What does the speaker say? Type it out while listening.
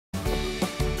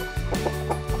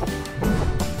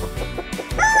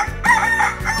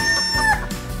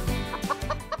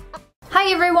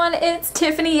Hi everyone, it's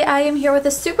Tiffany. I am here with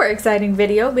a super exciting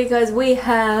video because we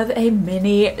have a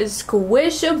mini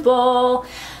Squishable.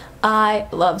 I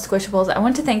love Squishables. I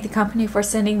want to thank the company for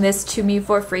sending this to me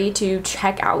for free to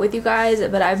check out with you guys,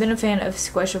 but I've been a fan of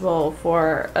Squishable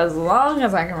for as long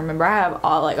as I can remember. I have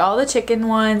all the chicken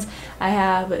ones. I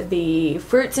have the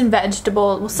fruits and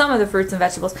vegetables, well, some of the fruits and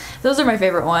vegetables. Those are my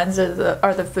favorite ones,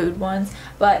 are the food ones.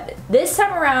 But this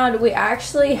time around we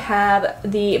actually have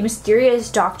the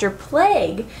Mysterious Dr.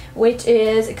 Plague, which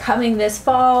is coming this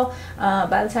fall.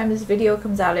 By the time this video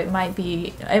comes out, it might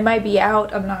be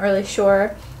out. I'm not really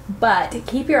sure. But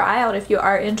keep your eye out if you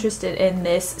are interested in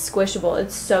this Squishable.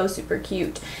 It's so super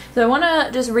cute. So I want to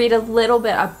just read a little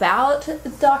bit about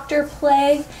Dr.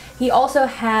 Plague. He also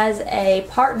has a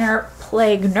partner,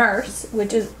 Plague Nurse,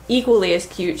 which is equally as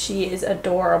cute. She is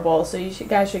adorable, so you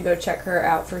guys should go check her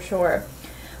out for sure.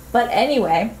 But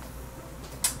anyway,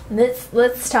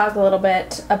 let's talk a little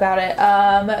bit about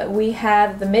it. We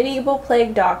have the Medieval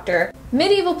Plague Doctor.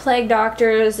 Medieval plague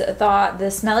doctors thought the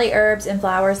smelly herbs and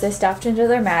flowers they stuffed into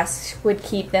their masks would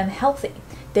keep them healthy.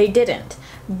 They didn't,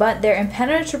 but their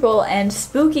impenetrable and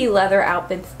spooky leather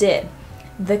outfits did.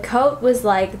 The coat was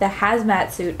like the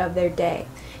hazmat suit of their day.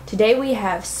 Today we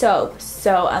have soap,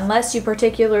 so unless you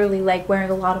particularly like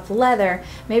wearing a lot of leather,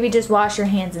 maybe just wash your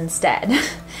hands instead.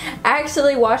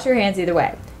 Actually, wash your hands either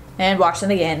way. And wash them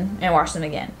again, and wash them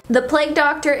again. The Plague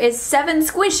Doctor is 7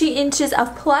 squishy inches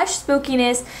of plush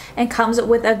spookiness and comes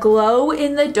with a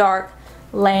glow-in-the-dark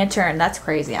lantern. That's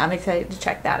crazy. I'm excited to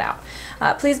check that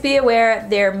out. Please be aware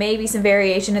there may be some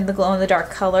variation in the glow-in-the-dark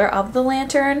color of the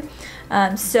lantern.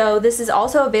 So this is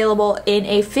also available in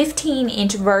a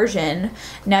 15-inch version.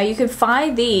 Now you can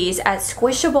find these at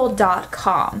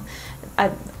Squishable.com.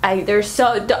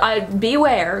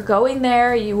 Beware, going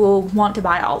there, you will want to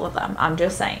buy all of them. I'm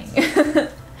just saying.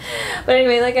 But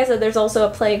anyway, like I said, there's also a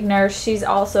Plague Nurse. She's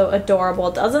also adorable.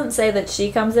 It doesn't say that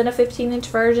she comes in a 15-inch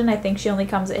version. I think she only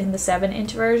comes in the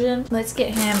 7-inch version. Let's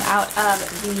get him out of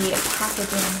the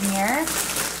packaging here.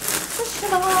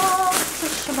 Squishable,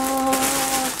 squishable,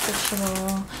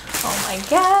 squishable. Oh my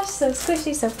gosh, so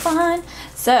squishy, so fun.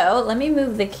 So let me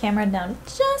move the camera down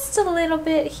just a little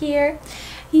bit here.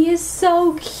 He is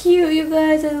so cute, you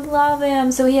guys. I love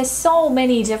him. So he has so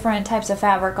many different types of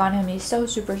fabric on him. He's so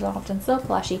super soft and so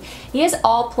plushy. He is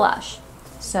all plush,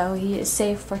 so he is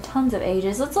safe for tons of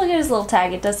ages. Let's look at his little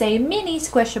tag. It does say mini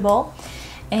Squishable.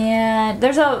 And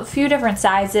there's a few different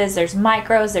sizes. There's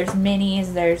micros, there's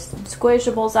minis, there's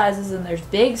squishable sizes, and there's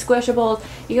big Squishables.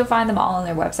 You can find them all on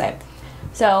their website.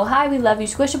 So, hi, we love you,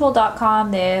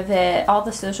 Squishable.com. They have all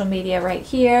the social media right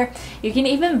here. You can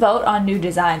even vote on new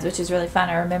designs, which is really fun.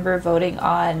 I remember voting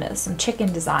on some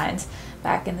chicken designs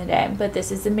back in the day. But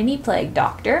this is the Mini Plague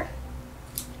Doctor.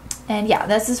 And yeah,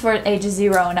 this is for ages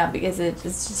 0 and up because it's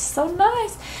just so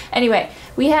nice. Anyway,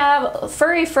 we have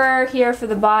furry fur here for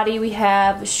the body. We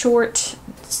have short,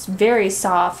 very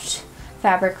soft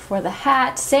fabric for the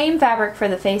hat. Same fabric for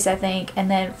the face, I think. And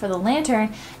then for the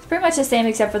lantern, pretty much the same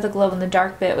except for the glow in the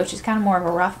dark bit, which is kind of more of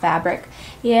a rough fabric.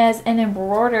 He has an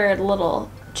embroidered little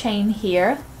chain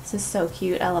here. This is so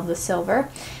cute. I love the silver.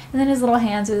 And then his little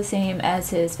hands are the same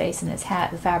as his face and his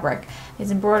hat, the fabric.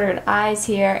 His embroidered eyes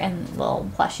here and little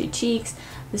plushy cheeks.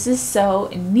 This is so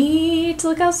neat.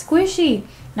 Look how squishy.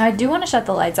 Now I do want to shut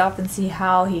the lights off and see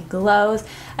how he glows.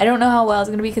 I don't know how well it's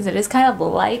going to be because it is kind of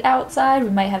light outside. We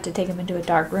might have to take him into a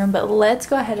dark room, but let's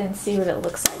go ahead and see what it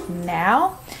looks like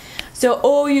now. So,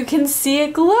 oh, you can see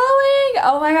it glowing.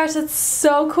 Oh my gosh, that's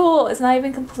so cool. It's not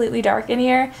even completely dark in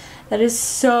here. That is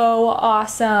so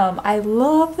awesome. I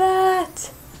love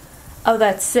that. Oh,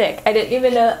 that's sick. I didn't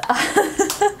even know.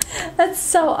 That's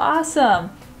so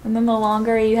awesome. And then the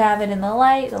longer you have it in the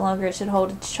light, the longer it should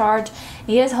hold its charge.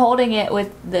 He is holding it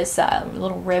with this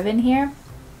little ribbon here.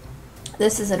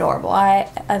 This is adorable. I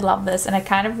love this, and I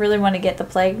kind of really want to get the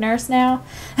Plague Nurse now.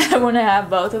 I want to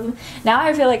have both of them. Now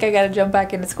I feel like I got to jump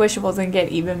back into Squishables and get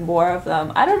even more of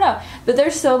them. I don't know, but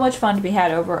there's so much fun to be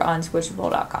had over on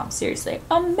Squishable.com. Seriously,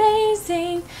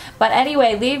 amazing. But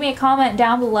anyway, leave me a comment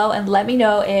down below and let me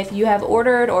know if you have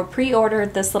ordered or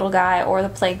pre-ordered this little guy or the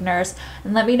Plague Nurse,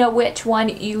 and let me know which one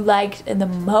you liked the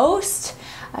most.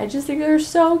 I just think they're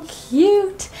so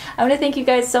cute. I want to thank you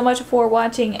guys so much for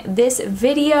watching this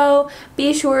video.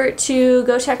 Be sure to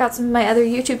go check out some of my other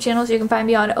YouTube channels. You can find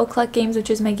me on Ohcluck Games, which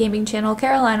is my gaming channel,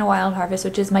 Carolina Wild Harvest,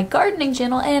 which is my gardening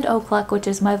channel, and Ohcluck, which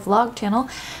is my vlog channel.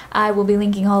 I will be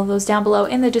linking all of those down below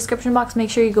in the description box. Make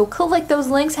sure you go click those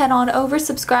links, head on over,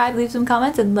 subscribe, leave some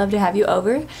comments, and love to have you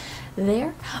over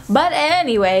there. But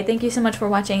anyway, thank you so much for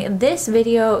watching this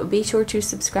video. Be sure to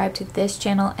subscribe to this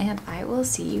channel, and I will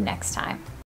see you next time.